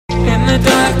the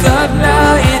dark of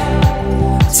night.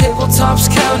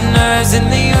 Tabletops counting eyes in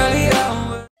the early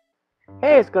hours.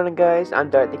 Hey, what's going on, guys? I'm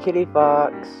Darth the Kitty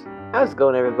Fox. How's it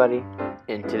going, everybody?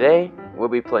 And today we'll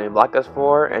be playing Black Ops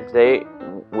 4, and today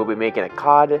we'll be making a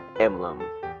COD emblem.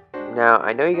 Now,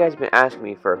 I know you guys have been asking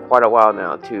me for quite a while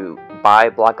now to buy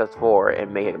Black Ops 4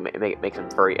 and make some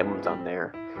furry emblems on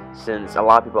there, since a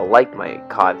lot of people like my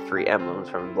COD 3 emblems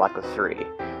from Black Ops 3.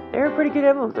 They're pretty good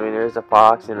emblems. I mean, there's a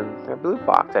fox and a blue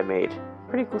fox I made.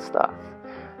 Pretty cool stuff.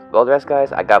 But all the rest,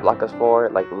 guys, I got Black Ops 4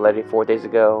 like literally 4 days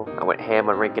ago. I went ham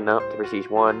on ranking up to Prestige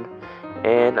 1,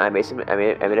 and I made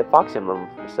a fox emblem.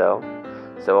 So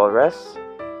all the rest.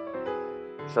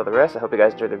 So the rest, I hope you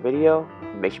guys enjoyed the video.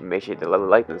 Make sure to hit the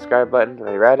like and subscribe button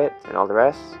while you're at it, and all the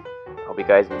rest. Hope you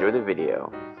guys enjoy the video,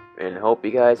 and hope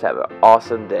you guys have an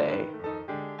awesome day.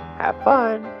 Have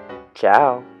fun.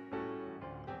 Ciao.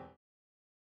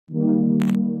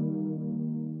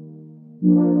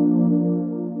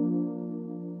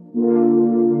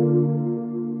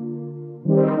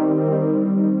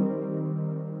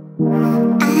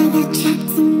 I got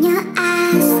trapped in your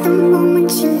eyes the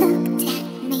moment you looked at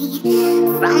me.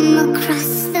 From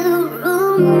across the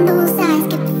room, those